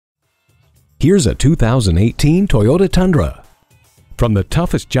Here's a 2018 Toyota Tundra. From the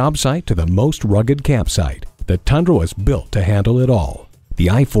toughest job site to the most rugged campsite, the Tundra was built to handle it all.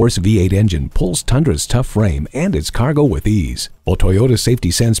 The I-Force V8 engine pulls Tundra's tough frame and its cargo with ease, while Toyota's Safety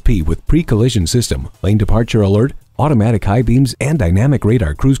Sense P with pre-collision system, lane departure alert, automatic high beams, and dynamic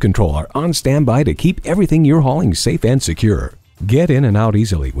radar cruise control are on standby to keep everything you're hauling safe and secure. Get in and out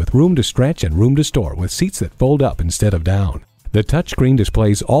easily with room to stretch and room to store with seats that fold up instead of down. The touchscreen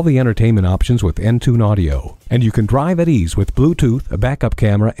displays all the entertainment options with N-Tune audio, and you can drive at ease with Bluetooth, a backup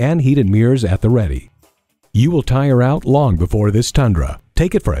camera, and heated mirrors at the ready. You will tire out long before this Tundra.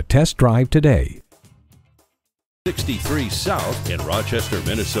 Take it for a test drive today. 63 South in Rochester,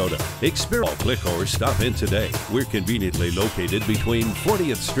 Minnesota. Experience, click or stop in today. We're conveniently located between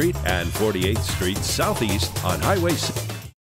 40th Street and 48th Street Southeast on Highway 6.